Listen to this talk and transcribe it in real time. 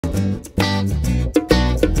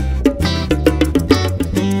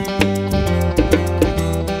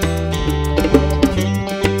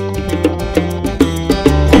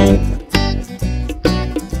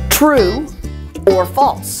True or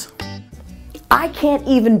false? I can't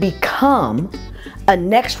even become a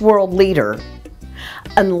next world leader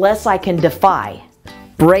unless I can defy,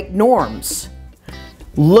 break norms,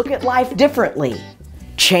 look at life differently,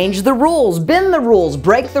 change the rules, bend the rules,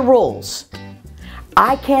 break the rules.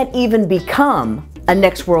 I can't even become a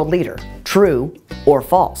next world leader. True or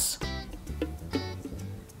false?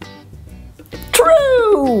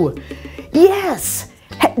 True! Yes!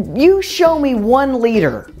 You show me one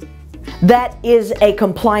leader that is a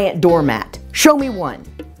compliant doormat. Show me one.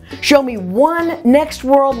 Show me one next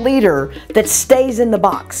world leader that stays in the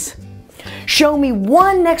box. Show me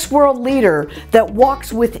one next world leader that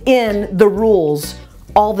walks within the rules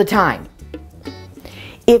all the time.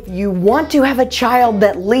 If you want to have a child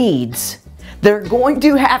that leads, they're going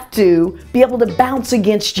to have to be able to bounce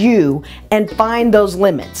against you and find those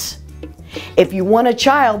limits. If you want a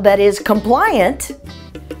child that is compliant,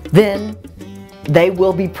 then they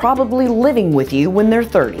will be probably living with you when they're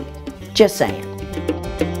 30. Just saying.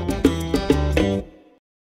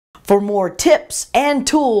 For more tips and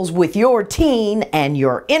tools with your teen and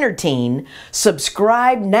your inner teen,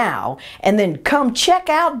 subscribe now and then come check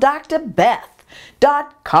out drbeth.com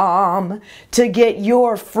to get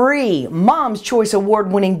your free Mom's Choice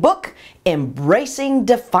Award-winning book, Embracing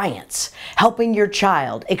Defiance, helping your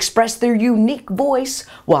child express their unique voice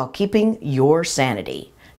while keeping your sanity.